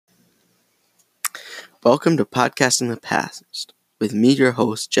Welcome to Podcasting the Past with me, your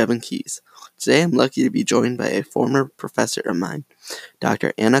host, Jebben Keyes. Today I'm lucky to be joined by a former professor of mine,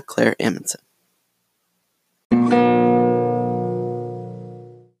 Dr. Anna Claire Amundson.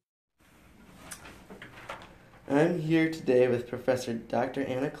 I'm here today with Professor Dr.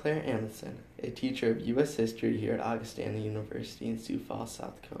 Anna Claire Amundson, a teacher of U.S. History here at Augustana University in Sioux Falls,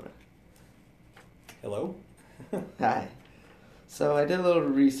 South Dakota. Hello. Hi. So I did a little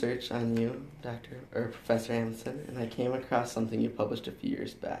research on you, Professor Amundson, and I came across something you published a few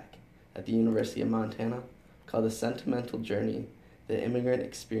years back at the University of Montana called The Sentimental Journey, the Immigrant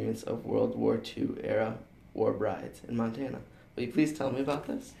Experience of World War II Era War Brides in Montana. Will you please tell me about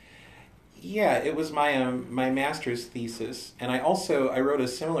this? Yeah, it was my master's thesis, and I wrote a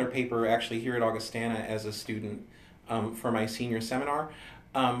similar paper actually here at Augustana as a student for my senior seminar.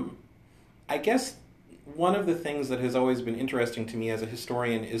 I guess one of the things that has always been interesting to me as a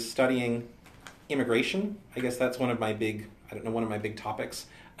historian is studying immigration. I guess that's one of my big topics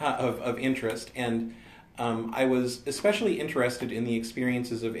of interest. And I was especially interested in the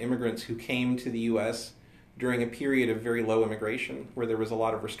experiences of immigrants who came to the U.S. during a period of very low immigration, where there was a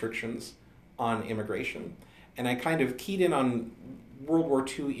lot of restrictions on immigration. And I kind of keyed in on World War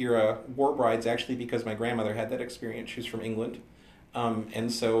II era war brides actually because my grandmother had that experience. She's from England.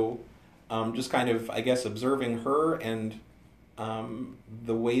 And so just kind of, I guess, observing her and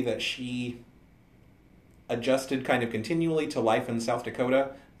the way that she adjusted kind of continually to life in South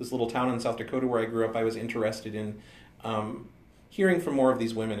Dakota, this little town in South Dakota where I grew up. I was interested in hearing from more of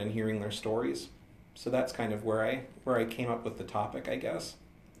these women and hearing their stories. So that's kind of where I came up with the topic, I guess.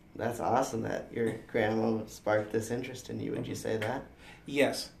 That's awesome that your grandma sparked this interest in you. Would you say that?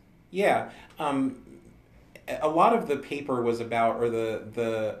 Yes. Yeah. A lot of the paper was about, or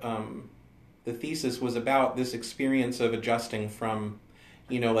the thesis was about this experience of adjusting from,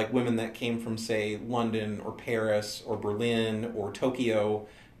 like women that came from, say, London or Paris or Berlin or Tokyo,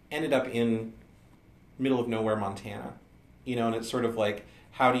 ended up in middle of nowhere Montana, and it's sort of like,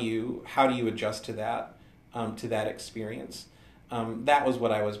 how do you adjust to that experience? That was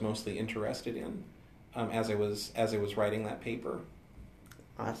what I was mostly interested in as I was writing that paper.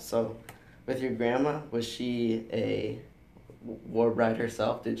 So, with your grandma, was she a war bride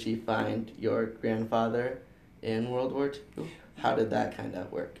herself? Did she find your grandfather in World War II? How did that kind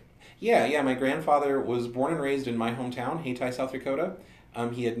of work? Yeah. My grandfather was born and raised in my hometown, Hayti, South Dakota.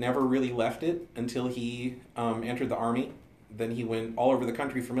 He had never really left it until he entered the Army. Then he went all over the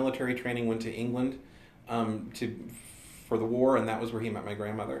country for military training, went to England for the war, and that was where he met my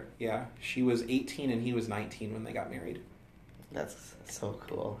grandmother. Yeah, she was 18 and he was 19 when they got married. That's so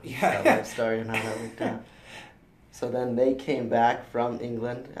cool. Yeah. That life story and how that worked out. So then they came back from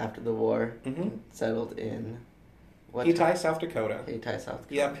England after the war, and settled in Hayti, South Dakota. Hayti, South Dakota.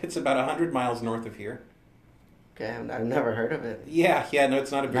 Yep, it's about 100 miles north of here. Okay, I've never heard of it. Yeah, no,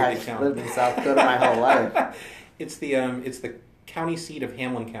 it's not a very big town. I've lived in South Dakota my whole life. It's the county seat of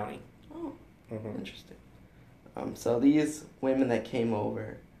Hamlin County. Oh, interesting. So these women that came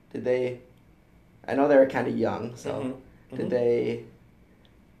over, I know they were kind of young, so did they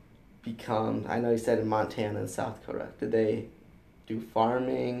become, I know you said in Montana and South Dakota, did they do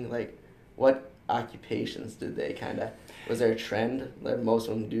farming? Like, what occupations did they was there a trend that most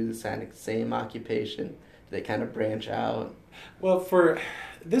of them do the same occupation? Did they kind of branch out? Well,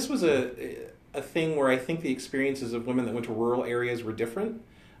 this was a thing where I think the experiences of women that went to rural areas were different.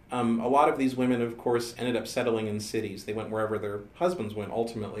 A lot of these women, of course, ended up settling in cities. They went wherever their husbands went,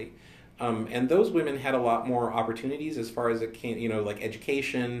 ultimately. And those women had a lot more opportunities as far as it came, like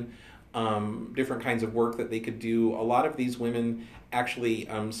education, different kinds of work that they could do. A lot of these women actually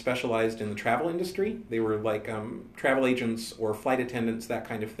specialized in the travel industry. They were like travel agents or flight attendants, that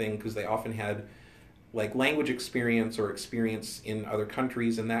kind of thing, because they often had like language experience or experience in other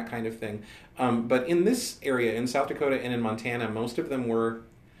countries and that kind of thing. But in this area, in South Dakota and in Montana, most of them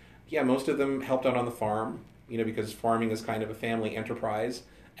helped out on the farm, because farming is kind of a family enterprise.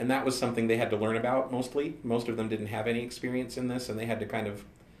 And that was something they had to learn about mostly. Most of them didn't have any experience in this, and they had to kind of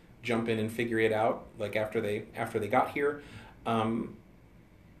jump in and figure it out, like after they got here. A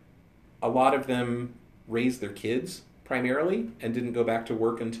lot of them raised their kids primarily and didn't go back to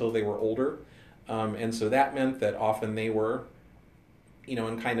work until they were older. And so that meant that often they were,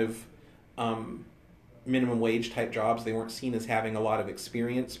 in kind of minimum wage type jobs. They weren't seen as having a lot of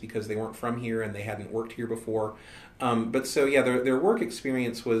experience because they weren't from here and they hadn't worked here before. But so yeah, their work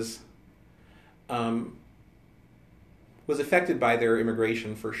experience was affected by their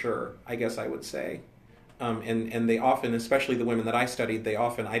immigration for sure, I guess I would say. And they often, especially the women that I studied,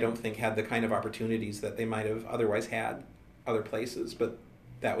 I don't think had the kind of opportunities that they might have otherwise had other places. But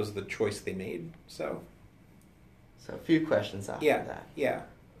that was the choice they made. So a few questions after that. Yeah.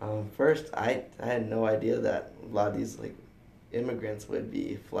 First, I had no idea that a lot of these like immigrants would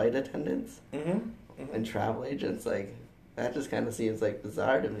be flight attendants and travel agents. Like that just kind of seems like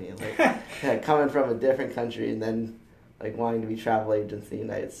bizarre to me. Like coming from a different country and then like wanting to be travel agents in the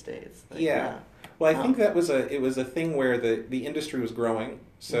United States. Like, yeah. Well, I think that was a thing where the industry was growing.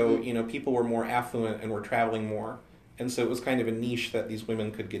 So people were more affluent and were traveling more, and so it was kind of a niche that these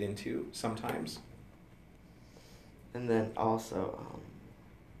women could get into sometimes. And then also,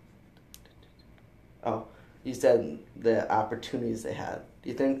 you said the opportunities they had. Do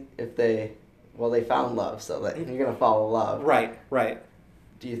you think if they found love, so that you're gonna follow love. Right.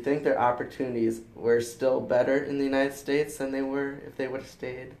 Do you think their opportunities were still better in the United States than they were if they would have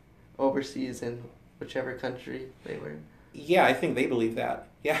stayed overseas in whichever country they were? Yeah, I think they believe that.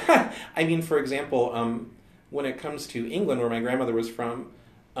 Yeah, I mean, for example, when it comes to England, where my grandmother was from,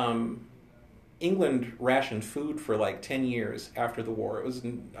 England rationed food for like 10 years after the war.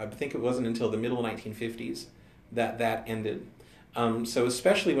 I think it wasn't until the middle 1950s that ended. So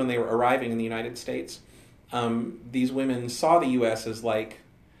especially when they were arriving in the United States, these women saw the U.S. as like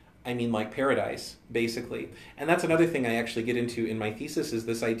paradise, basically. And that's another thing I actually get into in my thesis is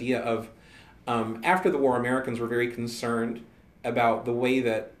this idea of after the war, Americans were very concerned about the way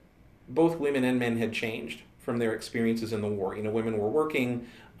that both women and men had changed from their experiences in the war. Women were working,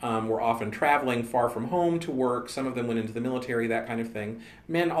 were often traveling far from home to work. Some of them went into the military, that kind of thing.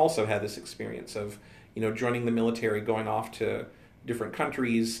 Men also had this experience of, joining the military, going off to different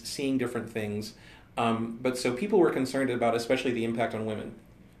countries, seeing different things. But so people were concerned about especially the impact on women.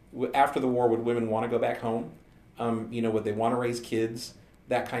 After the war, would women want to go back home? Would they want to raise kids?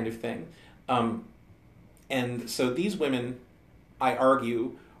 That kind of thing. And so these women, I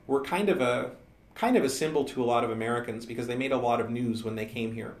argue, were kind of a symbol to a lot of Americans because they made a lot of news when they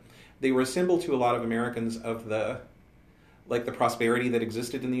came here. They were a symbol to a lot of Americans of the prosperity that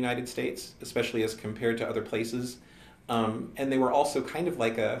existed in the United States, especially as compared to other places. And they were also kind of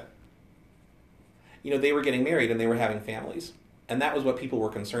like they were getting married and they were having families. And that was what people were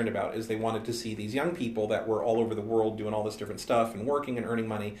concerned about, is they wanted to see these young people that were all over the world doing all this different stuff and working and earning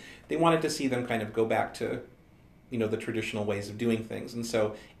money. They wanted to see them kind of go back to, the traditional ways of doing things. And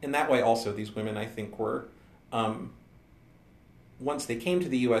so in that way also, these women, I think, were, once they came to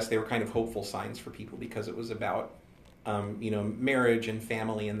the U.S., they were kind of hopeful signs for people because it was about, marriage and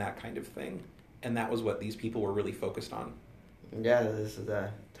family and that kind of thing. And that was what these people were really focused on. Yeah, this is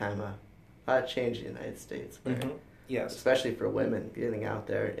a time of a lot of change in the United States. Where, yes. Especially for women, getting out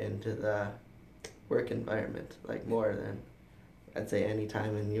there into the work environment, like more than, I'd say, any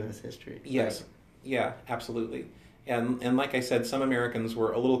time in U.S. history. Yes. Yeah, absolutely. And like I said, some Americans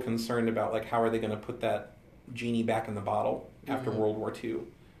were a little concerned about, like, how are they going to put that genie back in the bottle after World War II?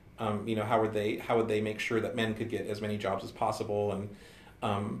 How would they make sure that men could get as many jobs as possible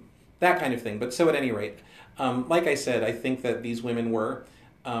and that kind of thing. But so at any rate, like I said, I think that these women were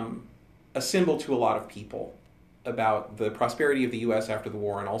a symbol to a lot of people about the prosperity of the U.S. after the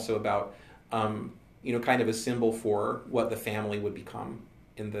war, and also about kind of a symbol for what the family would become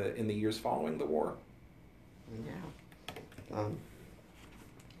in the years following the war. Yeah.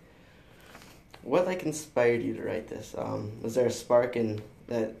 What inspired you to write this? Was there a spark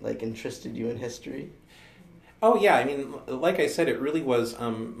that interested you in history? Oh yeah, I mean, like I said, it really was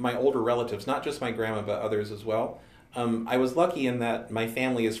my older relatives, not just my grandma, but others as well. I was lucky in that my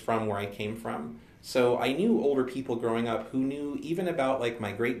family is from where I came from. So I knew older people growing up who knew even about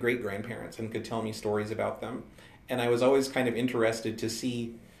my great-great-grandparents and could tell me stories about them. And I was always kind of interested to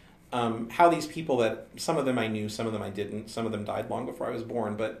see how these people that, some of them I knew, some of them I didn't, some of them died long before I was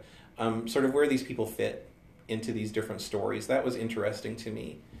born, but sort of where these people fit into these different stories. That was interesting to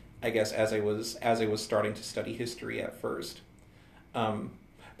me, I guess, as I was starting to study history at first.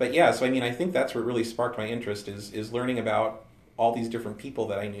 But yeah, so I mean, I think that's what really sparked my interest is learning about all these different people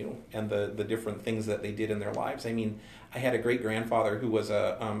that I knew and the different things that they did in their lives. I mean, I had a great-grandfather who was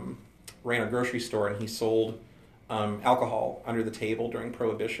ran a grocery store, and he sold alcohol under the table during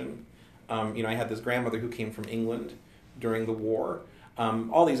Prohibition. I had this grandmother who came from England during the war.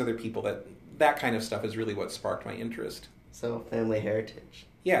 All these other people, that kind of stuff is really what sparked my interest. So family heritage.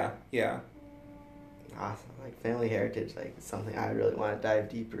 Yeah. Awesome. Family heritage, something I really want to dive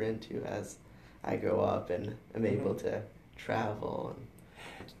deeper into as I grow up and am able to travel.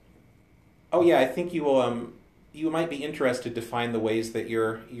 Oh yeah, I think you will. You might be interested to find the ways that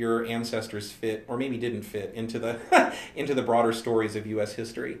your ancestors fit, or maybe didn't fit, into the into the broader stories of U.S.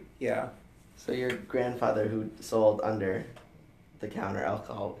 history. Yeah. So your grandfather, who sold under the counter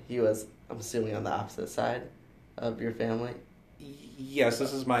alcohol, he was, I'm assuming, on the opposite side of your family? Yes,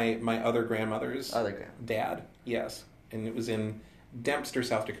 this is my other grandmother's dad. Yes, and it was in Dempster,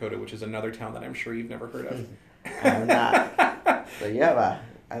 South Dakota, which is another town that I'm sure you've never heard of. I'm not. So yeah,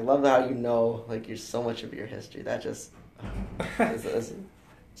 I love how you know like you're so much of your history. That just is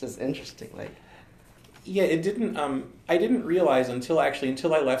just interesting. Like, yeah, it didn't. I didn't realize until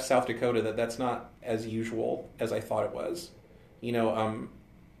I left South Dakota that that's not as usual as I thought it was. You know,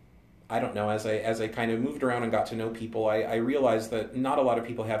 I don't know. As I kind of moved around and got to know people, I realized that not a lot of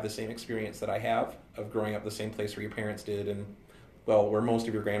people have the same experience that I have of growing up the same place where your parents did, and well, where most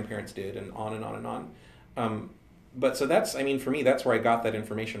of your grandparents did, and on and on and on. But so that's, I mean, for me, that's where I got that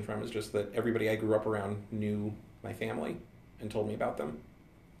information from, is just that everybody I grew up around knew my family and told me about them.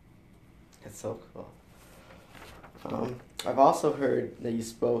 That's so cool. I've also heard that you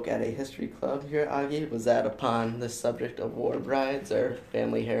spoke at a history club here at Augie. Was that upon the subject of war brides or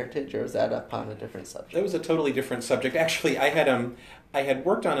family heritage, or was that upon a different subject? That was a totally different subject. Actually, I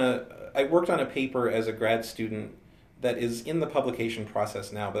worked on a paper as a grad student that is in the publication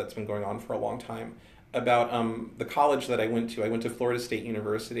process now, but it's been going on for a long time, about the college that I went to. I went to Florida State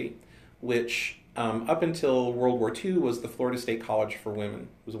University, which up until World War II was the Florida State College for Women.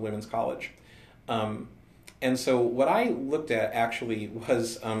 It was a women's college. And so what I looked at actually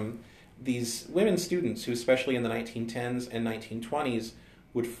was these women students who, especially in the 1910s and 1920s,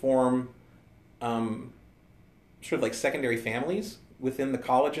 would form sort of like secondary families within the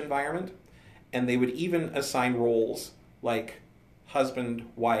college environment. And they would even assign roles like husband,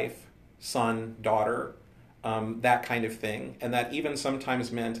 wife, son, daughter, that kind of thing. And that even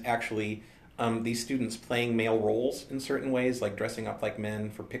sometimes meant actually these students playing male roles in certain ways, like dressing up like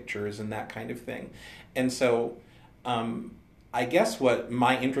men for pictures and that kind of thing. And so I guess what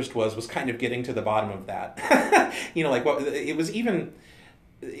my interest was kind of getting to the bottom of that. You know, like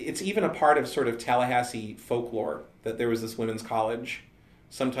it's even a part of sort of Tallahassee folklore that there was this women's college.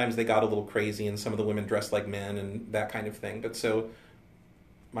 Sometimes they got a little crazy and some of the women dressed like men and that kind of thing. But so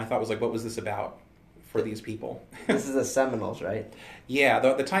my thought was like, what was this about for these people? This is the Seminoles, right? Yeah,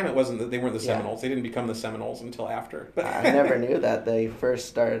 the time it wasn't that they weren't the Seminoles. Yeah. They didn't become the Seminoles until after. But I never knew that they first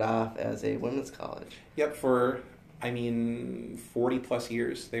started off as a women's college. Yep, for 40 plus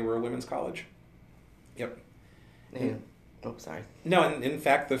years they were a women's college. Yep. Sorry. No, and in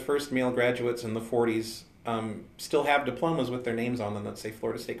fact, the first male graduates in the 40s still have diplomas with their names on them that say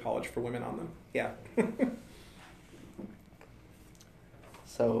Florida State College for Women on them. Yeah.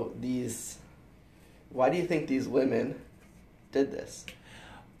 So why do you think these women did this?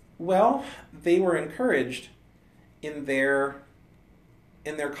 Well, they were encouraged in their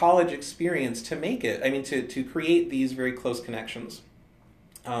college experience to make it. I mean, to create these very close connections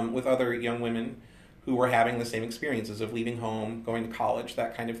with other young women who were having the same experiences of leaving home, going to college,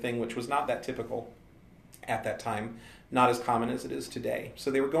 that kind of thing, which was not that typical at that time, not as common as it is today. So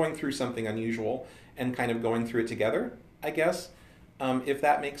they were going through something unusual and kind of going through it together, I guess, if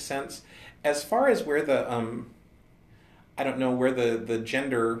that makes sense. As far as where the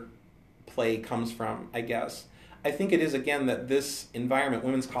gender play comes from, I guess, I think it is, again, that this environment,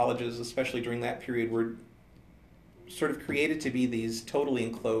 women's colleges, especially during that period, were sort of created to be these totally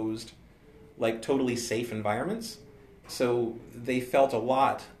enclosed, like totally safe environments. So they felt a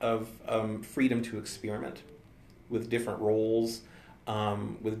lot of freedom to experiment with different roles,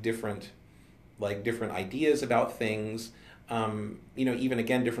 with different ideas about things. Even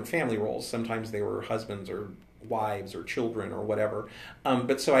again, different family roles. Sometimes they were husbands or wives or children or whatever.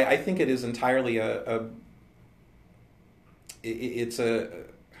 But so I think it is entirely I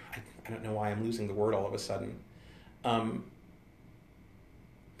don't know why I'm losing the word all of a sudden.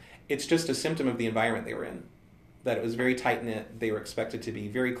 It's just a symptom of the environment they were in, that it was very tight-knit. They were expected to be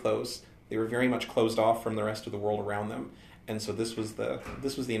very close. They were very much closed off from the rest of the world around them. And so this was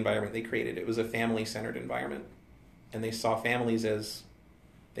the environment they created. It was a family-centered environment. And they saw families as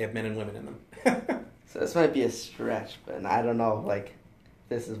they have men and women in them. So this might be a stretch, but I don't know, like,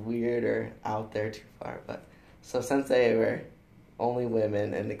 this is weird or out there too far. But so since they were only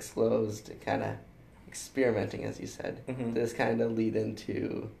women and exposed to kind of experimenting, as you said, this kind of lead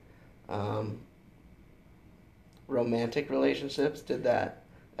into romantic relationships? Did that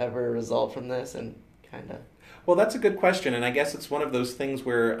ever result from this? And kind of... Well, that's a good question, and I guess it's one of those things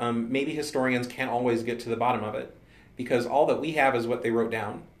where maybe historians can't always get to the bottom of it, because all that we have is what they wrote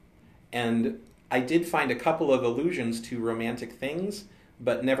down. And I did find a couple of allusions to romantic things,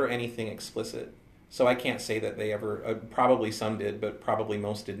 but never anything explicit. So I can't say that they ever, probably some did, but probably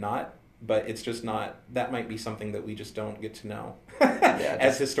most did not. But it's just not, that might be something that we just don't get to know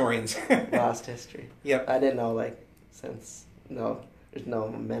as historians. Lost history. Yep. I didn't know, since there's no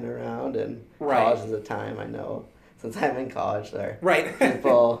men around and college is a time, I know since I'm in college, there Right.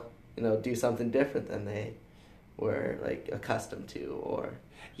 people, do something different than they were like accustomed to, or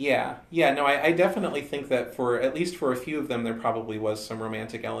Yeah, no, I definitely think that at least for a few of them, there probably was some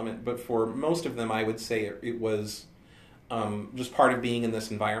romantic element, but for most of them, I would say it was just part of being in this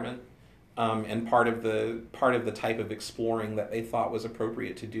environment, and part of the type of exploring that they thought was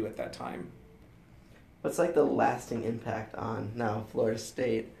appropriate to do at that time. What's like the lasting impact on now Florida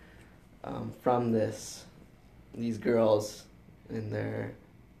State from these girls in their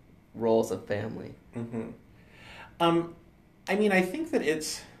roles of family? Mm-hmm. I mean, I think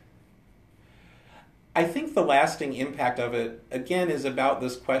the lasting impact of it, again, is about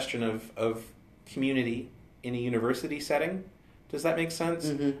this question of community in a university setting. Does that make sense?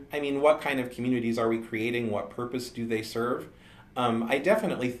 Mm-hmm. I mean, what kind of communities are we creating? What purpose do they serve? I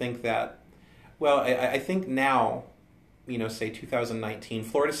definitely think that, well, I think now, say 2019,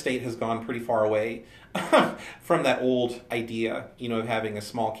 Florida State has gone pretty far away from that old idea, of having a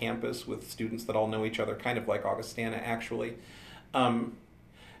small campus with students that all know each other, kind of like Augustana, actually.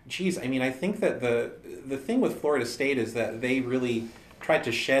 I mean, I think that the thing with Florida State is that they really tried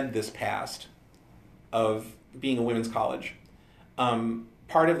to shed this past of being a women's college.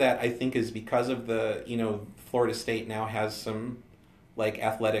 Part of that, I think, is because of Florida State now has some like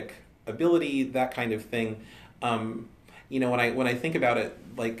athletic ability, that kind of thing. When I think about it,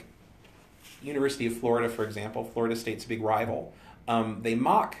 like University of Florida, for example, Florida State's a big rival. They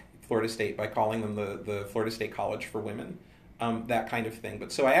mock Florida State by calling them the Florida State College for Women, that kind of thing.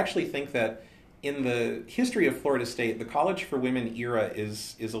 But so I actually think that in the history of Florida State, the College for Women era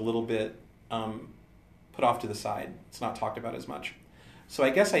is a little bit put off to the side. It's not talked about as much. So I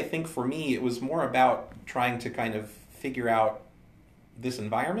guess I think for me it was more about trying to kind of figure out this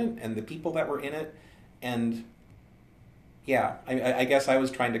environment and the people that were in it, and yeah, I guess I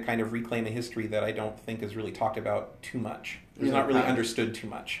was trying to kind of reclaim a history that I don't think is really talked about too much. It's not really understood too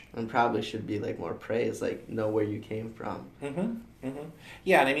much. And probably should be like more praised, like know where you came from. Mm-hmm. Mm-hmm.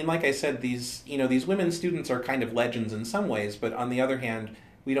 Yeah, and I mean, like I said, these women students are kind of legends in some ways, but on the other hand,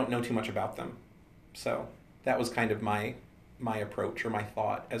 we don't know too much about them. So that was kind of my approach or my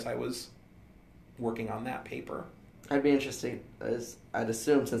thought as I was working on that paper. I'd be interested, as I'd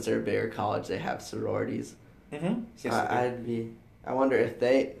assume since they're a bigger college, they have sororities. Mm-hmm. So Yes, I wonder if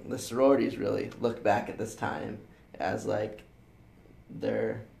the sororities really look back at this time as like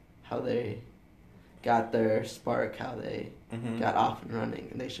how they got their spark, how they got off and running,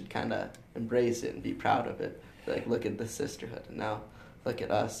 and they should kind of embrace it and be proud of it. Like, look at the sisterhood, and now look at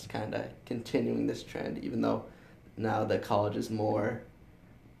us kind of continuing this trend, even though now the college is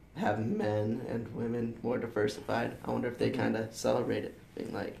have men and women more diversified. I wonder if they kind of celebrate it,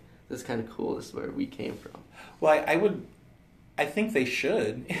 being like, this is kind of cool, this is where we came from. Well, I think they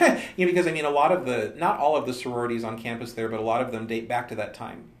should, because I mean, not all of the sororities on campus there, but a lot of them date back to that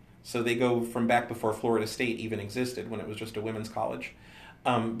time. So they go from back before Florida State even existed, when it was just a women's college.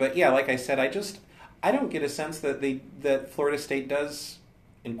 But yeah, like I said, I don't get a sense that Florida State does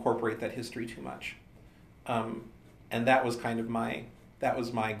incorporate that history too much, and that was kind of my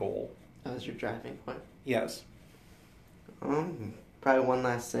goal. That was your driving point. Yes. Probably one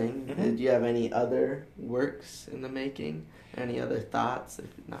last thing. Mm-hmm. Do you have any other works in the making? Any other thoughts, if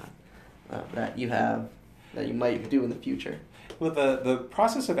not, that you have that you might do in the future? Well, the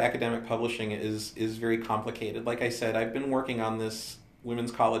process of academic publishing is very complicated. Like I said, I've been working on this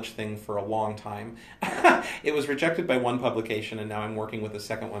women's college thing for a long time. It was rejected by one publication, and now I'm working with a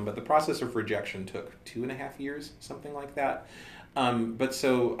second one. But the process of rejection took 2.5 years, something like that. But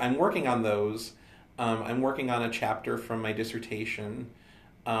so I'm working on those. I'm working on a chapter from my dissertation.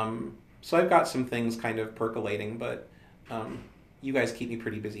 So I've got some things kind of percolating, but you guys keep me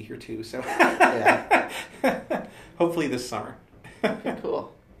pretty busy here too. So Yeah. Hopefully this summer.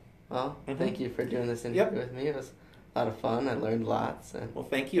 Cool. Well, thank you for doing this interview with me. It was a lot of fun. I learned lots. Well,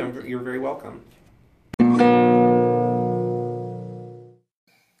 thank you. You're very welcome.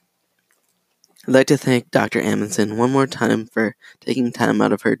 I'd like to thank Dr. Amundson one more time for taking time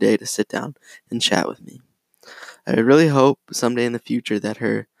out of her day to sit down and chat with me. I really hope someday in the future that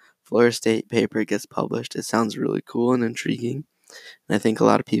her Florida State paper gets published. It sounds really cool and intriguing, and I think a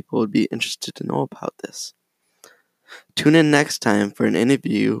lot of people would be interested to know about this. Tune in next time for an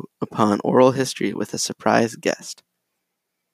interview upon oral history with a surprise guest.